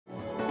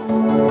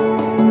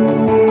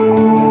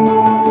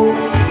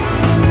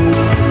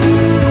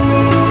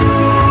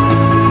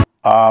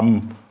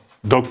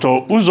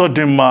Dr.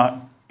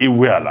 Uzo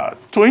Iweala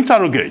to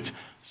interrogate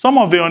some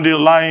of the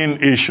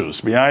underlying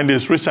issues behind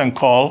this recent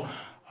call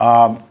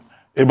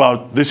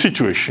about the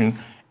situation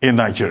in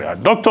Nigeria.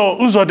 Dr.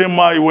 Uzo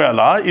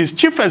Iweala is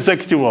Chief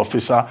Executive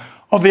Officer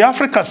of the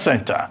Africa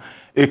Center,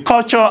 a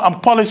culture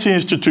and policy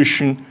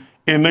institution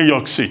in New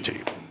York City,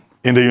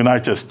 in the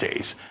United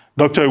States.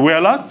 Dr.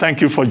 Iweala,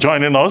 thank you for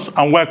joining us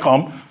and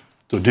welcome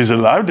to Dizzy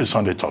Live, the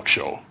Sunday Talk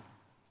Show.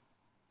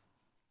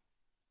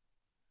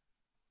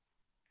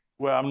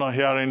 Well, I'm not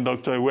hearing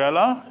Dr.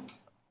 Iweala.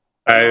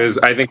 I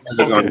think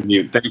I was on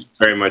mute. Thank you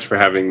very much for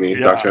having me,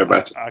 Dr.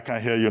 Abati. I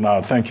can hear you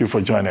now. Thank you for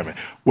joining me.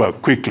 Well,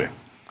 quickly,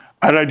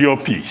 I read your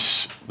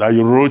piece that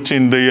you wrote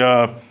in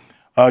the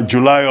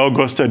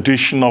July-August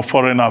edition of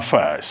Foreign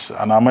Affairs,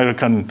 an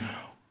American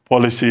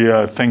policy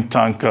think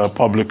tank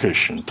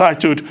publication,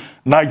 titled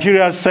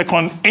Nigeria's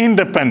Second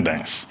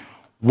Independence,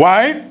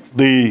 Why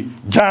the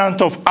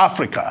Giant of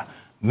Africa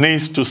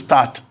Needs to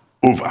Start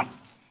Over.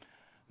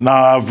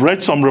 Now, I've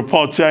read some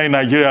reports here in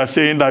Nigeria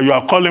saying that you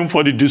are calling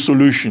for the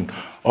dissolution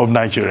of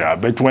Nigeria.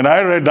 But when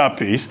I read that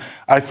piece,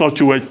 I thought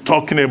you were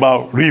talking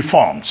about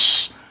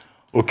reforms.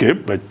 Okay,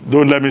 but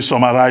don't let me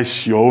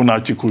summarize your own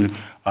article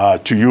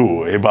to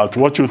you about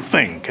what you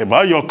think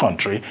about your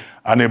country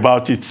and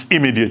about its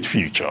immediate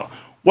future.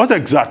 What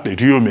exactly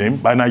do you mean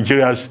by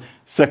Nigeria's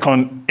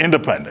second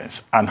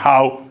independence and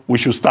how we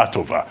should start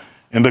over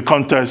in the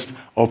context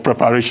of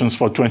preparations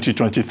for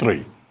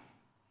 2023?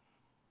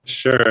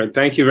 Sure.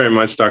 Thank you very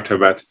much, Dr.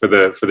 Abati, for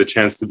the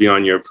chance to be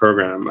on your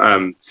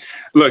program.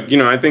 Look,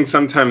 I think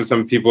sometimes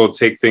some people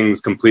take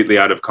things completely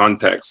out of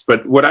context,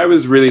 but what I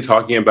was really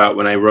talking about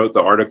when I wrote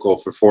the article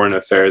for Foreign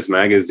Affairs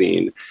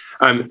magazine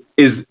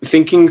is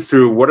thinking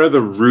through what are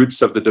the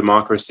roots of the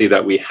democracy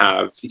that we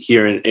have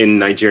here in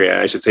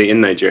Nigeria, I should say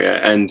in Nigeria,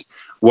 and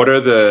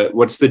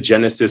what's the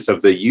genesis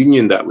of the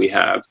union that we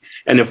have?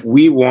 And if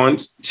we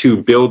want to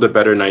build a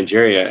better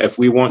Nigeria, if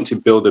we want to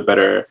build a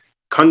better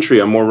country,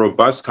 a more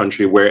robust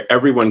country where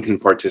everyone can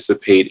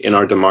participate in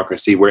our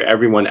democracy, where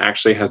everyone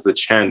actually has the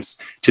chance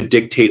to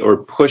dictate or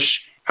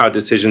push how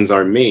decisions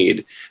are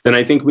made, then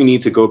I think we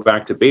need to go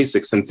back to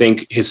basics and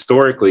think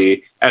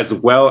historically, as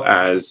well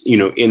as,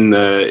 in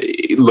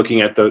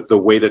looking at the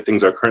way that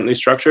things are currently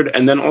structured,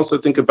 and then also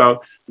think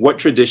about what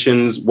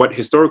traditions, what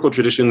historical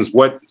traditions,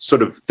 what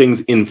sort of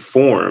things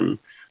inform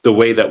the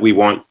way that we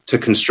want to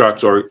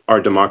construct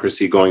our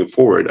democracy going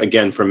forward,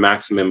 again, for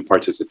maximum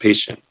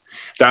participation.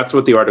 That's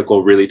what the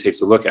article really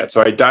takes a look at.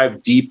 So I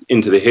dive deep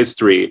into the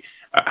history,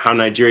 how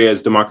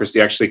Nigeria's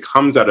democracy actually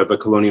comes out of a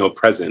colonial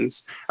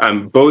presence,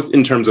 both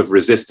in terms of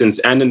resistance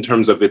and in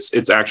terms of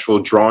its actual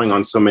drawing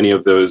on so many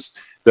of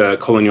the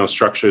colonial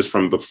structures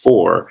from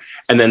before,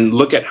 and then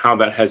look at how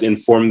that has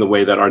informed the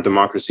way that our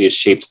democracy is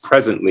shaped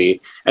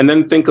presently, and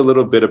then think a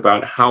little bit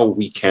about how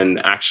we can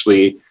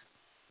actually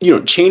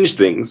change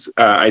things,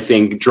 I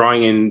think,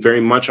 drawing in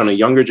very much on a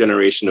younger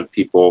generation of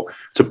people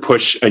to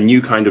push a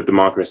new kind of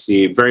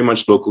democracy, very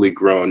much locally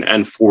grown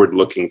and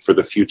forward-looking for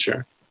the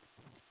future.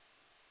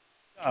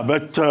 Yeah,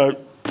 but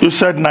you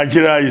said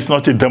Nigeria is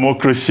not a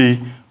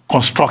democracy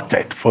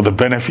constructed for the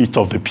benefit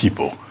of the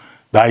people,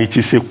 that it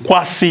is a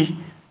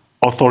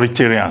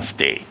quasi-authoritarian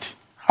state.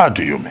 How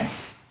do you mean?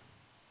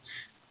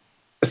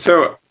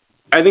 So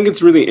I think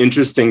it's really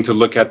interesting to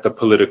look at the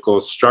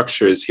political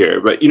structures here.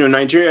 But,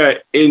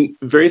 Nigeria,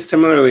 very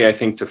similarly, I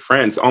think, to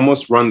France,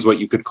 almost runs what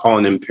you could call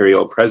an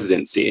imperial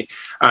presidency.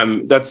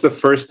 That's the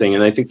first thing.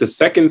 And I think the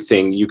second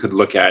thing you could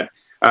look at,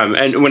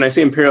 and when I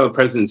say imperial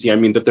presidency, I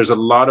mean that there's a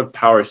lot of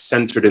power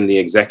centered in the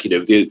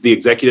executive. The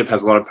executive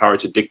has a lot of power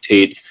to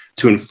dictate,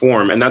 to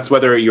inform, and that's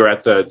whether you're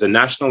at the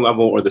national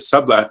level or the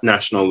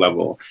sub-national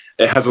level.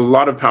 It has a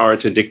lot of power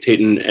to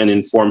dictate and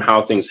inform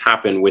how things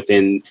happen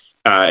within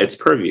its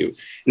purview.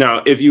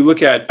 Now, if you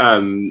look at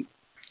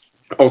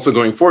also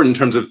going forward in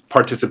terms of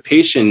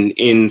participation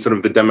in sort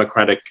of the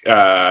democratic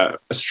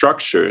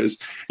structures,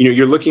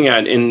 you're looking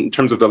at, in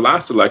terms of the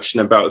last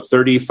election, about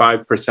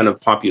 35% of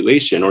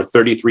population or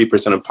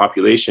 33% of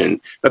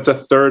population. That's a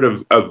third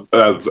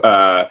of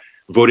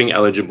voting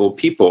eligible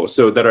people,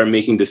 so that are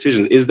making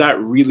decisions. Is that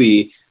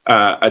really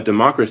a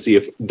democracy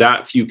if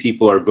that few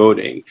people are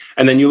voting?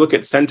 And then you look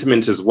at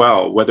sentiment as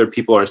well, whether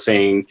people are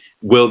saying,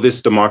 will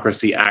this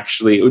democracy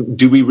actually,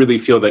 do we really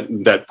feel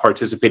that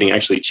participating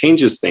actually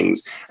changes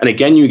things? And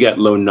again, you get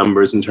low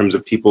numbers in terms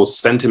of people's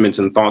sentiments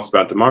and thoughts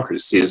about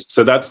democracy.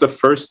 So that's the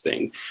first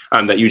thing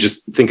that you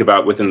just think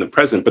about within the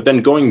present. But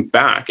then going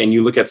back and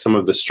you look at some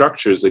of the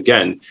structures,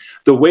 again,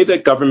 the way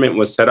that government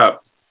was set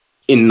up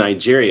in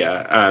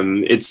Nigeria,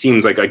 it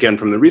seems like, again,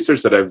 from the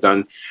research that I've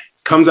done,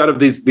 comes out of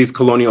these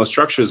colonial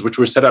structures, which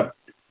were set up,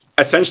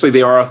 essentially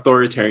they are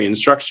authoritarian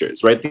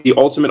structures, right? The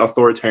ultimate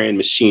authoritarian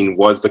machine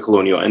was the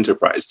colonial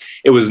enterprise.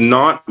 It was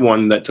not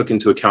one that took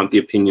into account the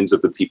opinions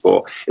of the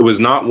people. It was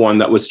not one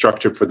that was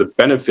structured for the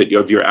benefit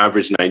of your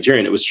average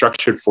Nigerian. It was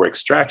structured for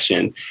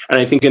extraction. And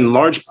I think in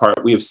large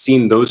part, we have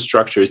seen those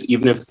structures,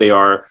 even if they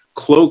are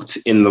cloaked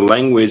in the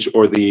language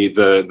or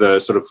the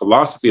sort of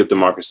philosophy of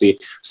democracy,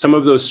 some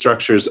of those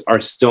structures are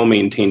still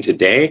maintained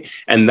today.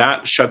 And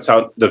that shuts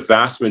out the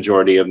vast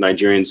majority of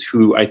Nigerians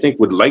who I think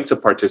would like to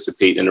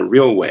participate in a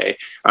real way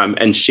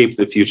and shape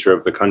the future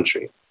of the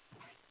country.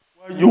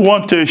 You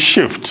want a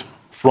shift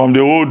from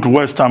the old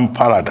Western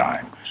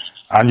paradigm,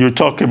 and you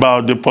talk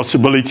about the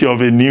possibility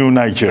of a new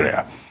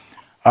Nigeria.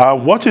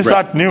 What is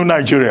that new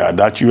Nigeria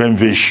that you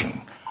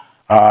envision?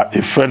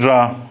 A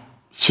federal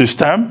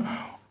system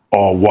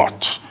or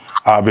what?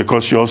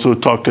 Because you also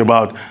talked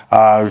about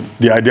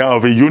the idea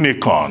of a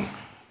unicorn,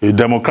 a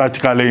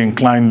democratically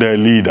inclined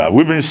leader.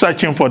 We've been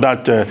searching for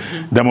that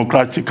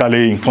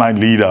democratically inclined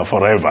leader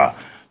forever.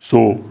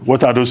 So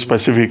what are those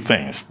specific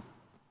things?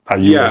 I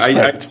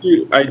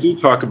do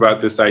talk about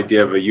this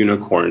idea of a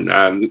unicorn.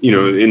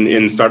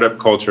 In startup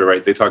culture,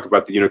 right, they talk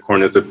about the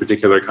unicorn as a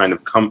particular kind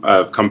of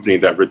company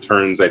that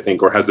returns, I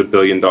think, or has $1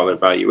 billion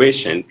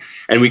valuation.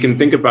 And we can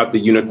think about the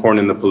unicorn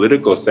in the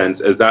political sense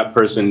as that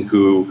person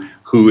who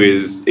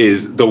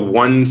is the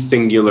one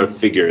singular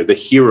figure, the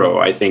hero,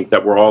 I think,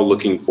 that we're all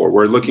looking for.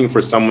 We're looking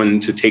for someone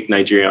to take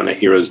Nigeria on a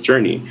hero's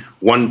journey,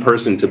 one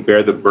person to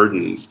bear the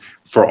burdens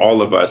for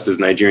all of us as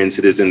Nigerian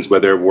citizens,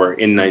 whether we're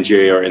in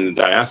Nigeria or in the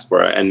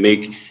diaspora, and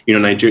make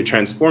Nigeria,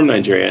 transform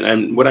Nigeria.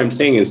 And what I'm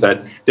saying is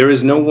that there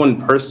is no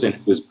one person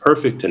who is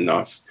perfect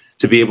enough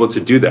to be able to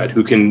do that,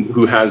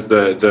 who has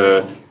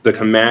the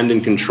command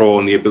and control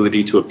and the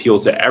ability to appeal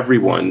to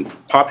everyone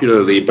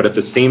popularly, but at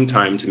the same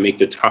time to make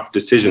the tough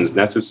decisions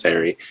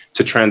necessary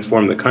to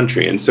transform the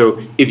country. And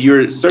so if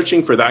you're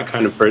searching for that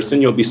kind of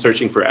person, you'll be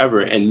searching forever.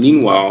 And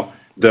meanwhile,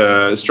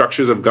 the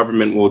structures of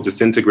government will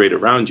disintegrate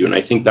around you. And I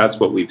think that's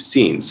what we've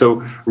seen.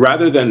 So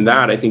rather than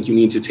that, I think you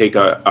need to take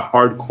a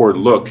hardcore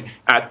look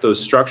at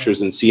those structures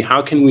and see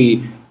how can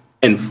we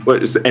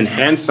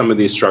enhance some of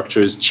these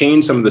structures,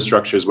 change some of the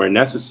structures where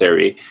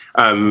necessary,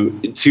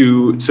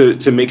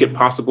 to make it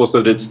possible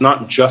so that it's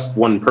not just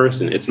one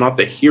person. It's not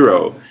the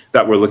hero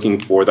that we're looking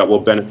for that will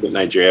benefit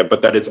Nigeria,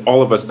 but that it's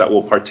all of us that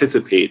will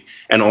participate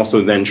and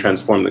also then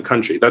transform the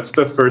country. That's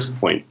the first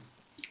point.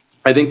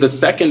 I think the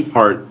second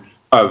part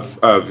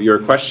of your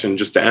question,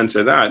 just to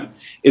answer that,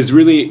 is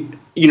really,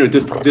 in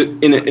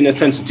a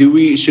sense,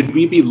 should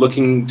we be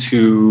looking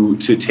to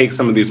take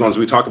some of these models?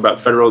 We talk about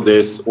federal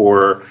this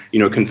or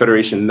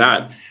confederation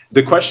that.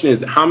 The question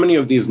is, how many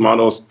of these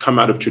models come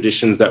out of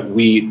traditions that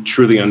we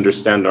truly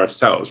understand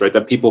ourselves, right?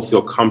 That people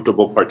feel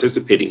comfortable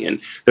participating in.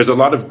 There's a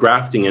lot of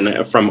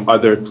grafting from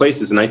other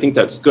places, and I think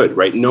that's good,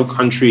 right? No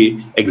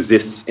country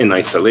exists in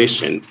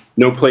isolation.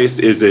 No place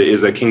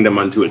is a kingdom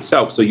unto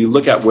itself. So you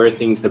look at where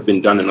things have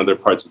been done in other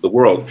parts of the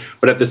world.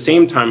 But at the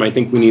same time, I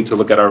think we need to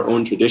look at our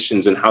own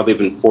traditions and how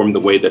they've informed the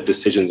way that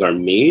decisions are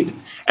made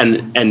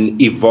and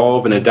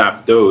evolve and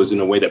adapt those in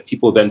a way that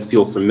people then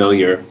feel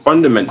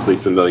fundamentally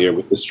familiar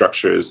with the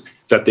structures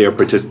that they are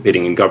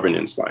participating in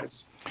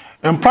governance-wise.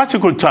 In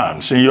practical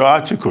terms, in your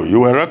article,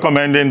 you were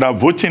recommending that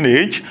voting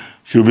age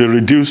should be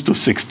reduced to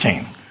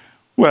 16.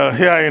 Well,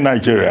 here in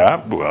Nigeria,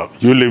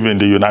 you live in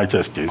the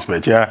United States,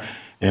 but here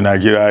in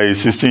Nigeria, a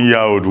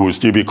 16-year-old will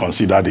still be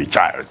considered a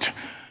child,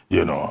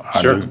 and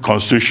Sure. The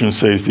Constitution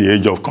says the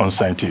age of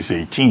consent is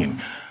 18.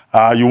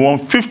 You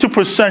want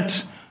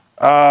 50%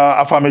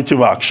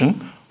 affirmative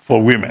action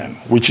for women,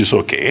 which is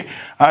okay.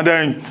 And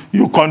then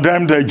you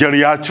condemn the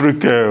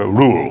geriatric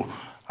rule.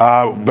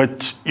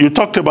 But you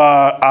talked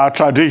about our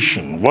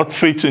tradition, what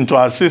fits into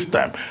our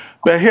system.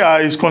 But here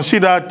it's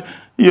considered,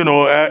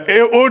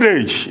 old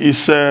age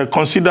is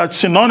considered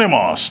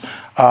synonymous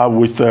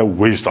with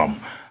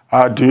wisdom.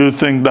 Do you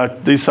think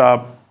that these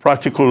are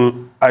practical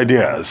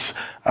ideas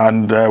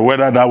and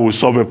whether that will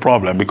solve a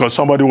problem? Because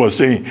somebody was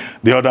saying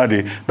the other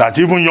day that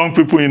even young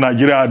people in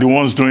Nigeria are the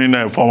ones doing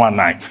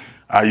 419.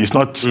 It's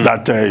not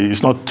that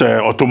it's not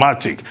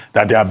automatic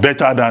that they are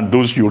better than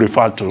those you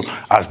refer to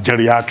as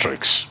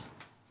geriatrics.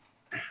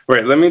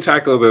 Right. Let me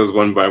tackle those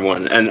one by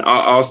one. And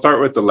I'll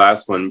start with the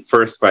last one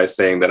first by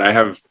saying that I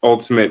have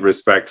ultimate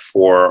respect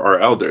for our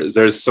elders.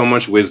 There's so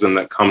much wisdom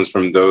that comes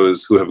from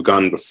those who have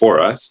gone before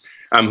us,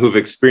 who've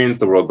experienced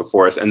the world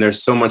before us, and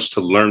there's so much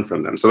to learn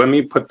from them. So let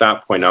me put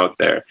that point out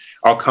there.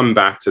 I'll come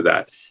back to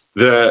that.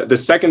 The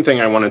second thing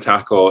I want to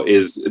tackle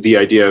is the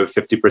idea of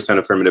 50%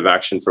 affirmative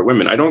action for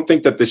women. I don't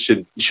think that this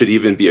should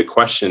even be a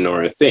question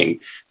or a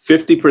thing.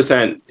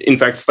 50%, in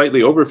fact,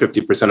 slightly over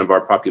 50% of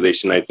our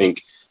population, I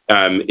think,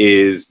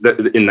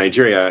 in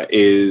Nigeria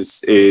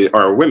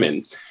are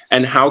women.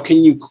 And how can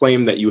you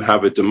claim that you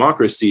have a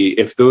democracy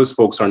if those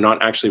folks are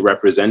not actually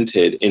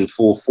represented in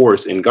full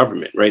force in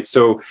government, right?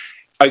 So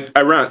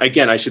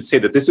again, I should say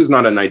that this is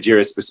not a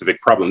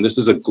Nigeria-specific problem. This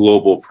is a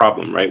global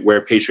problem, right?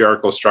 Where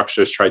patriarchal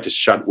structures try to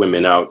shut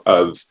women out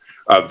of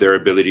their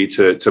ability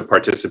to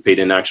participate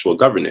in actual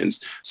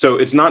governance. So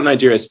it's not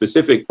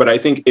Nigeria-specific, but I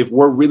think if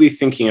we're really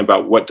thinking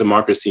about what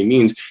democracy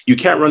means, you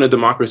can't run a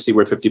democracy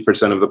where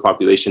 50% of the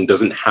population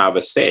doesn't have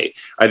a say.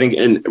 I think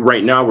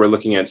right now we're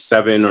looking at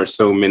 7 or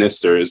so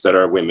ministers that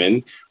are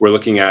women. We're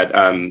looking at,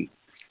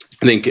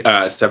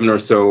 7 or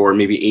so, or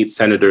maybe 8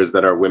 senators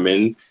that are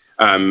women.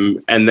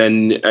 and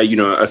then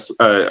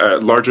a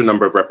larger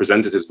number of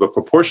representatives, but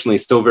proportionally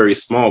still very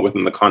small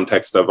within the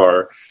context of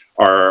our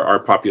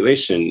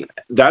population.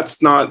 That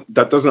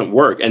doesn't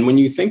work. And when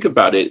you think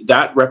about it,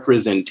 that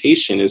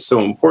representation is so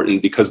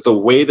important, because the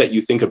way that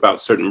you think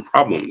about certain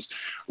problems,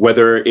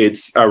 whether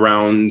it's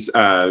around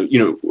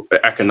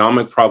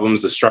economic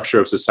problems, the structure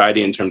of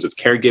society in terms of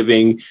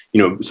caregiving,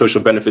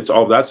 social benefits,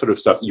 all of that sort of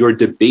stuff, your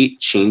debate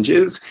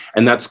changes,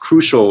 and that's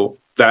crucial.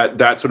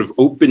 That sort of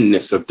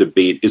openness of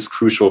debate is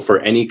crucial for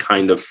any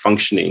kind of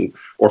functioning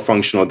or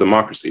functional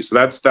democracy. So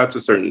that's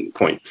a certain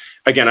point.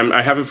 Again,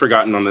 I haven't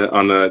forgotten on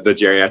the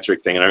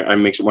geriatric thing, and I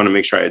want to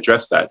make sure I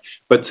address that.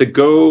 But to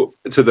go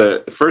to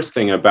the first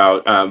thing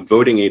about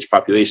voting age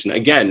population,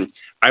 again,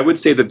 I would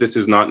say that this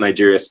is not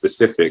Nigeria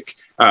specific.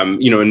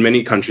 In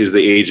many countries,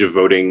 the age of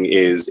voting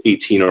is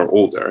 18 or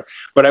older.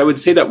 But I would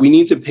say that we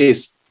need to pay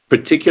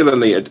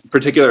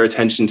particular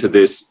attention to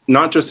this,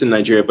 not just in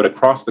Nigeria, but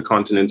across the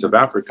continent of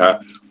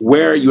Africa,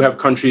 where you have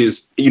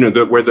countries,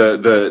 where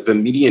the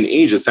median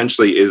age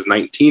essentially is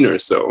 19 or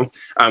so,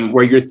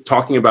 where you're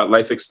talking about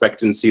life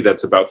expectancy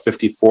that's about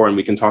 54, and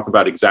we can talk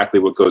about exactly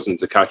what goes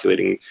into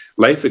calculating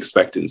life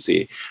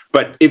expectancy.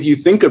 But if you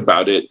think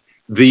about it,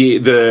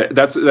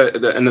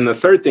 and then the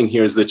third thing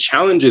here is the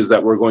challenges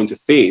that we're going to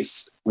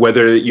face,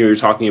 whether you're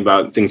talking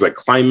about things like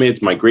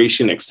climate,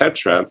 migration,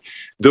 etc.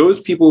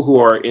 Those people who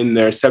are in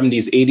their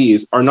 70s,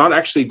 80s are not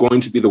actually going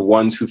to be the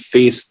ones who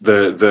face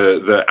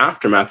the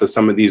aftermath of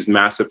some of these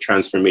massive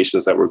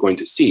transformations that we're going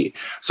to see.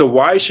 So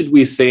why should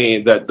we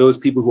say that those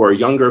people who are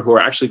younger, who are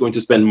actually going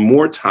to spend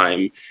more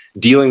time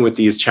dealing with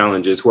these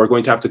challenges, who are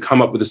going to have to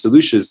come up with the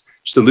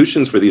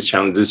solutions for these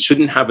challenges,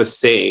 shouldn't have a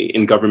say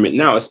in government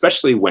now,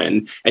 especially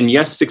when, and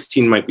yes,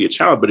 16 might be a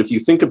child, but if you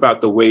think about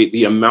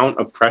the amount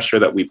of pressure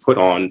that we put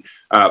on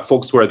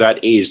folks who are that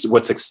age,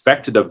 what's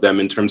expected of them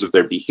in terms of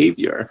their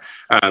behavior.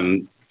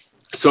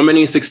 So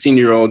many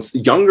 16-year-olds,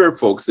 younger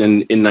folks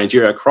in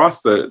Nigeria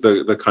across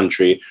the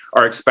country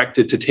are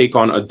expected to take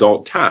on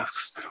adult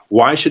tasks.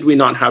 Why should we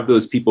not have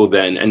those people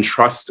then and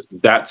trust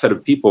that set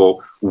of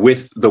people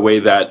with the way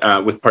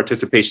that, with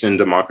participation in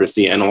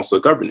democracy and also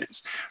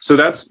governance? So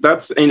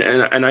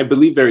and I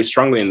believe very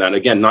strongly in that,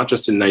 again, not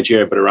just in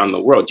Nigeria, but around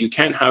the world. You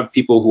can't have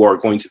people who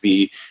are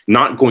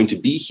not going to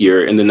be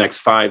here in the next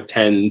 5,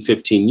 10,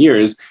 15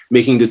 years,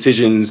 making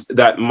decisions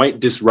that might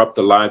disrupt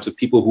the lives of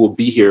people who will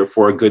be here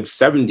for a good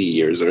 70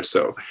 years or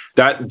so.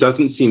 That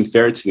doesn't seem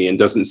fair to me and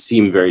doesn't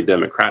seem very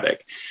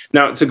democratic.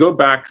 Now, to go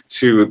back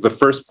to the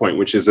first point,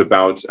 which is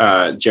about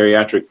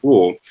geriatric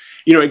rule,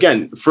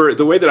 again, for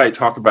the way that I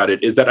talk about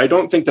it is that I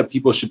don't think that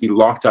people should be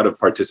locked out of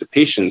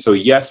participation. So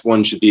yes,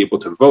 one should be able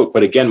to vote.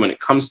 But again, when it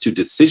comes to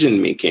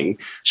decision making,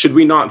 should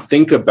we not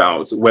think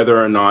about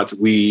whether or not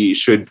we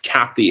should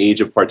cap the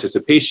age of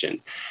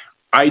participation?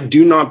 I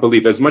do not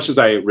believe, as much as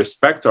I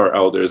respect our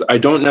elders, I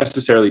don't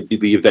necessarily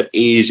believe that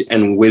age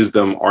and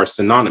wisdom are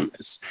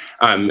synonymous.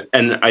 And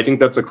I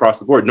think that's across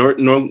the board,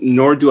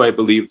 nor do I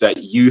believe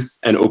that youth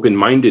and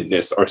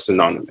open-mindedness are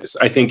synonymous.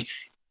 I think,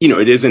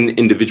 it is an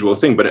individual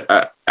thing, but,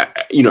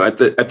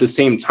 at the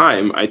same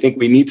time, I think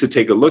we need to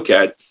take a look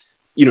at,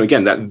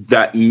 again,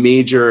 that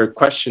major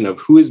question of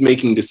who is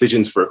making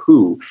decisions for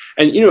who.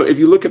 And, if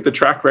you look at the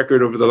track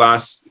record over the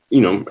last,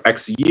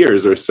 X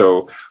years or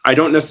so, I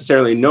don't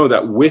necessarily know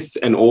that with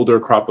an older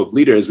crop of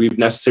leaders, we've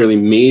necessarily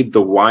made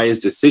the wise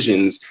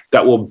decisions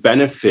that will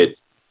benefit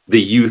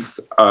the youth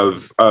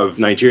of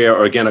Nigeria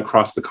or, again,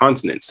 across the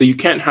continent. So you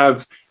can't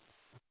have,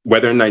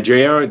 whether in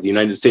Nigeria or the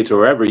United States or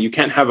wherever, you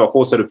can't have a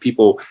whole set of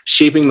people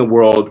shaping the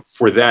world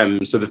for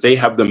them so that they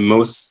have the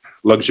most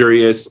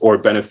luxurious or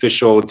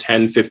beneficial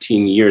 10,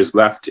 15 years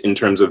left in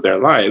terms of their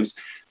lives,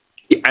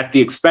 at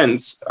the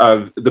expense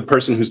of the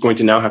person who's going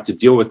to now have to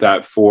deal with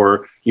that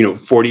for,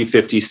 40,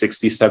 50,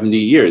 60, 70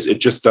 years. It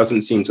just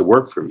doesn't seem to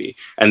work for me.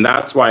 And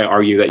that's why I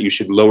argue that you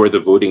should lower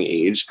the voting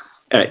age,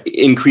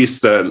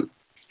 increase the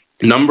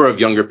number of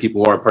younger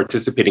people who are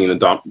participating in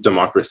the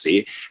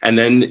democracy. And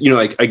then,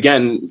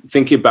 again,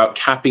 thinking about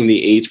capping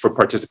the age for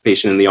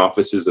participation in the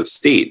offices of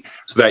state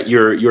so that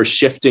you're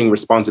shifting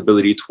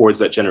responsibility towards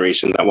that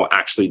generation that will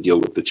actually deal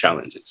with the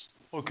challenges.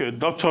 Okay,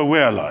 Dr.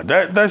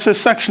 Iweala, there's a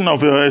section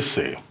of your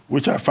essay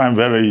which I find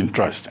very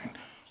interesting,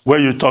 where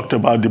you talked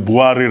about the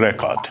Buhari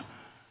record.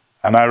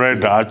 And I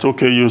read that,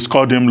 okay, you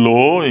scored him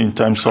low in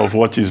terms of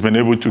what he's been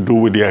able to do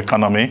with the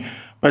economy,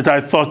 but I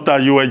thought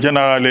that you were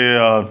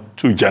generally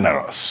too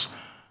generous.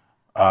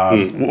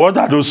 What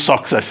are those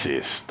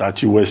successes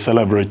that you were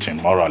celebrating,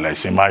 more or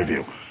less, in my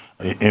view,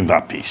 in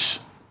that piece?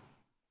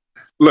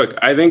 Look,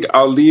 I think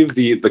I'll leave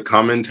the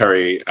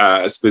commentary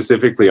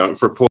specifically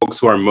for folks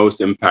who are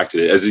most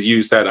impacted. As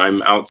you said,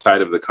 I'm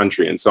outside of the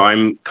country, and so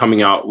I'm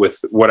coming out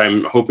with what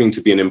I'm hoping to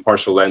be an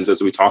impartial lens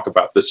as we talk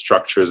about the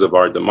structures of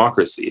our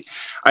democracy.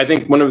 I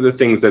think one of the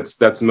things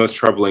that's most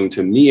troubling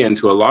to me and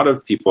to a lot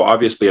of people,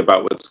 obviously,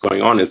 about what's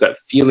going on is that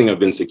feeling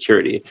of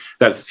insecurity,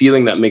 that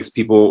feeling that makes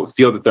people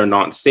feel that they're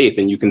not safe,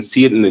 and you can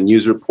see it in the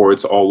news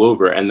reports all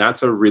over, and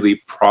that's a really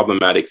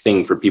problematic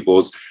thing for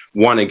people's,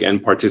 one, again,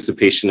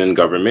 participation in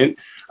government,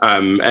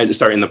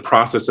 in the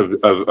process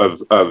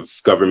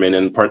of government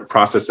and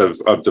process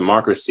of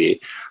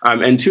democracy,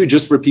 and two,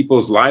 just for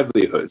people's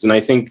livelihoods. And I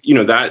think,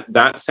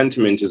 that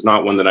sentiment is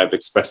not one that I've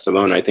expressed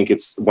alone. I think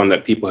it's one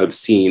that people have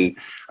seen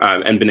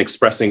and been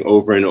expressing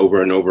over and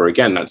over and over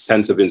again, that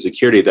sense of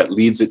insecurity that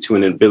leads it to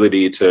an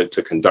ability to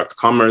conduct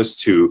commerce,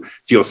 to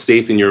feel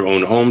safe in your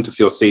own home, to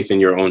feel safe in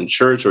your own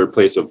church or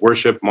place of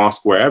worship,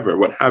 mosque, wherever,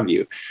 what have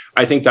you.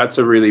 I think that's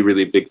a really,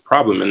 really big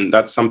problem. And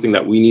that's something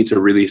that we need to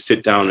really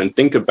sit down and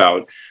think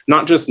about,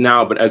 not just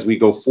now, but as we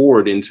go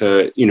forward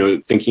into,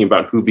 thinking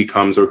about who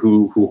becomes or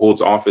who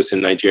holds office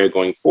in Nigeria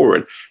going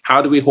forward.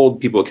 How do we hold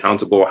people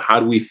accountable? How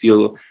do we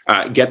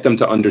get them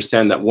to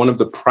understand that one of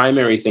the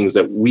primary things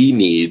that we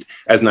need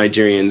as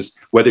Nigerians,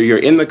 whether you're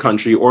in the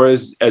country or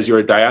as you're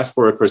a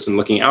diaspora person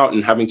looking out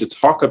and having to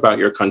talk about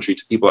your country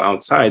to people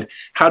outside,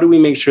 how do we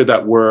make sure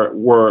that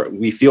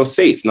we feel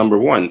safe, number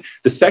one?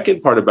 The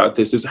second part about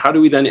this is how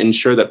do we then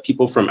ensure that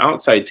people from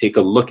outside take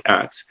a look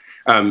at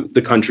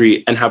the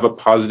country and have a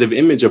positive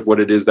image of what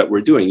it is that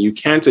we're doing. You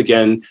can't,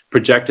 again,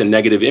 project a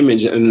negative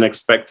image and then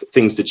expect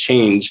things to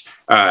change,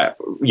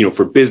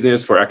 for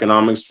business, for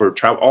economics, for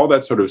travel, all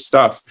that sort of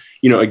stuff.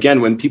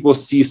 Again, when people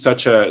see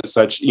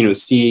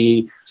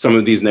see some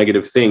of these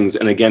negative things,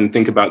 and again,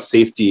 think about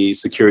safety,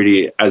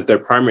 security as their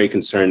primary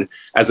concern,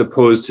 as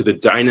opposed to the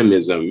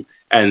dynamism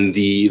and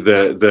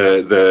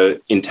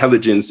the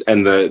intelligence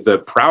and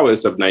the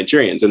prowess of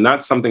Nigerians. And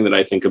that's something that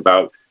I think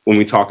about when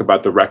we talk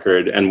about the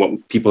record and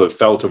what people have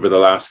felt over the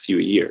last few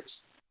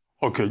years.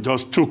 Okay,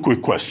 just two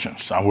quick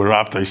questions, and we'll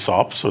wrap this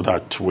up so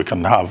that we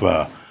can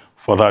have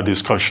further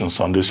discussions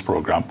on this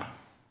program.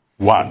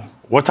 One,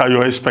 what are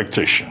your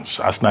expectations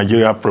as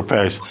Nigeria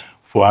prepares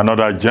for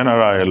another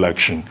general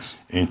election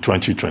in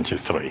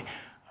 2023?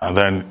 And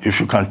then if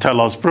you can tell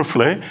us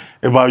briefly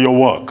about your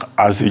work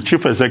as the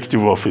Chief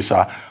Executive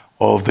Officer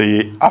of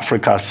the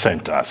Africa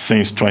Center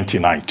since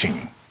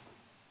 2019.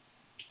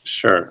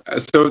 Sure.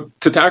 So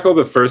to tackle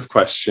the first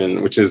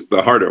question, which is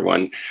the harder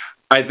one,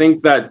 I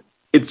think that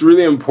it's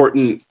really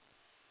important,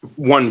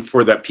 one,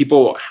 for that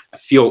people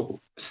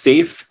feel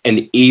safe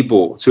and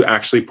able to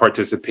actually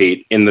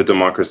participate in the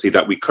democracy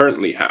that we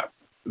currently have.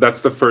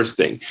 That's the first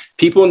thing.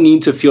 People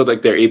need to feel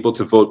like they're able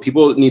to vote.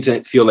 People need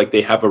to feel like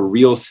they have a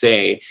real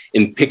say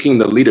in picking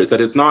the leaders,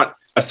 that it's not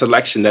a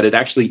selection, that it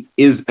actually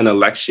is an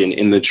election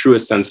in the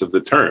truest sense of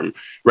the term,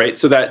 right?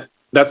 So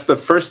that's the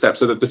first step.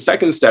 So that the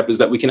second step is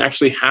that we can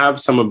actually have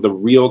some of the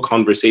real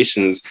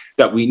conversations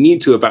that we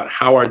need to about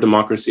how our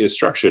democracy is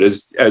structured.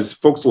 As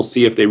folks will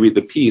see if they read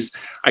the piece,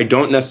 I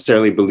don't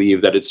necessarily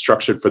believe that it's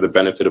structured for the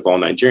benefit of all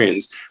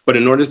Nigerians. But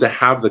in order to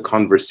have the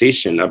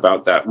conversation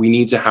about that, we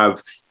need to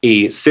have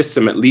a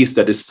system, at least,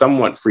 that is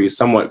somewhat free,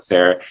 somewhat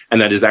fair,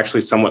 and that is actually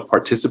somewhat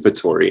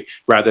participatory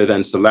rather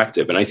than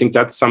selective. And I think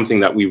that's something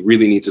that we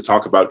really need to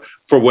talk about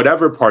for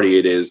whatever party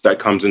it is that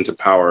comes into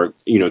power,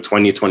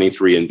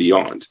 2023 and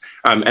beyond.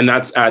 And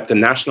that's at the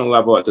national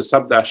level, at the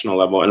subnational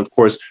level, and of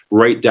course,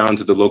 right down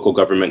to the local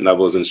government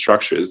levels and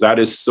structures. That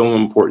is so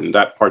important.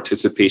 That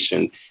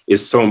participation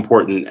is so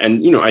important.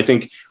 And, I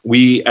think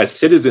we as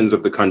citizens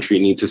of the country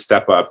need to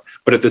step up.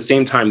 But at the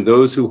same time,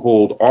 those who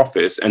hold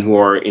office and who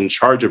are in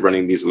charge of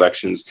running these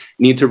elections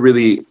need to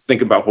really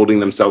think about holding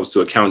themselves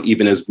to account,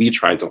 even as we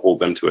try to hold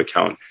them to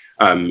account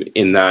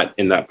in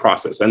that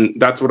process. And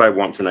that's what I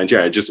want for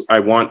Nigeria. I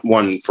want,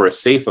 one, for a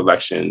safe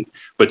election,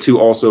 but two,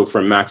 also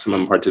for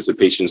maximum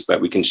participation so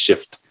that we can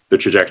shift the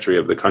trajectory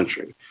of the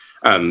country.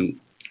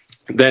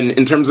 Then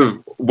in terms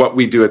of what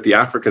we do at the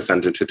Africa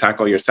Center, to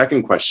tackle your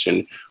second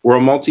question, we're a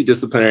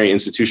multidisciplinary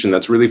institution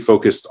that's really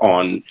focused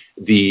on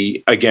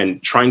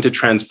trying to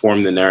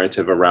transform the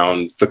narrative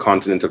around the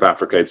continent of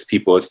Africa, its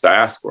people, its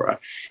diaspora.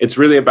 It's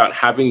really about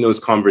having those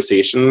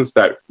conversations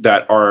that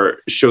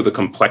show the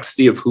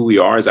complexity of who we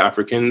are as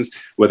Africans,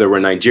 whether we're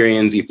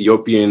Nigerians,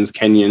 Ethiopians,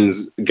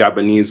 Kenyans,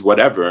 Gabonese,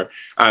 whatever,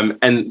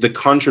 and the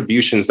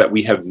contributions that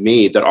we have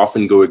made that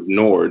often go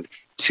ignored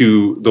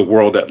to the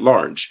world at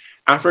large.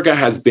 Africa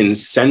has been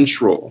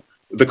central.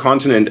 The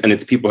continent and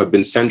its people have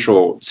been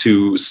central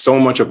to so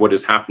much of what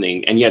is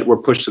happening, and yet we're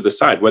pushed to the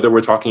side, whether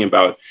we're talking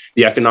about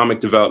the economic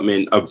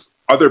development of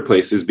other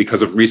places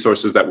because of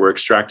resources that were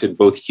extracted,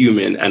 both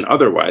human and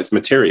otherwise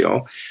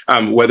material,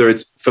 whether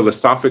it's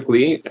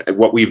philosophically,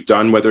 what we've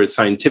done, whether it's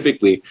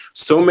scientifically,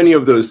 so many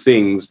of those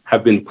things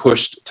have been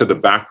pushed to the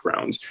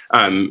background.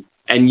 And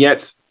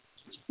yet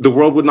the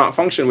world would not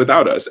function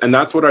without us. And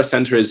that's what our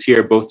center is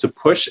here, both to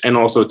push and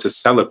also to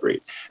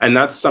celebrate. And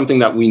that's something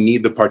that we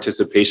need the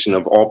participation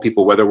of all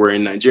people, whether we're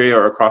in Nigeria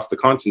or across the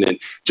continent,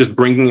 just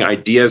bringing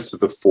ideas to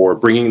the fore,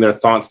 bringing their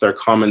thoughts, their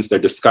comments, their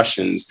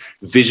discussions,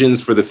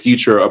 visions for the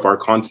future of our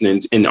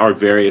continent in our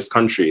various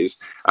countries.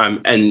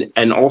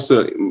 And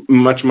also,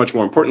 much, much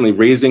more importantly,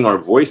 raising our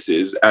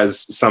voices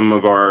as some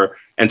of our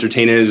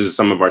entertainers, as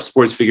some of our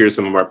sports figures,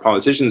 some of our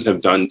politicians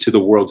have done to the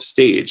world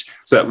stage,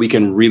 so that we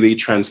can really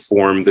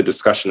transform the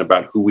discussion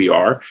about who we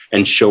are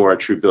and show our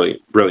true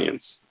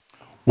brilliance.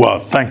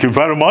 Well, thank you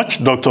very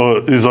much,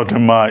 Dr. Uzo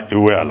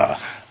Iweala.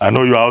 I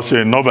know you're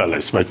also a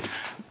novelist, but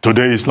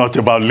today is not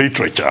about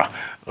literature.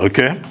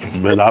 Okay?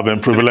 But I've been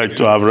privileged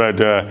to have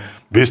read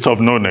Beast of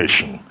No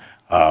Nation.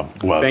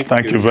 Well,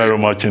 thank you very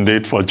much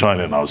indeed for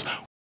joining us.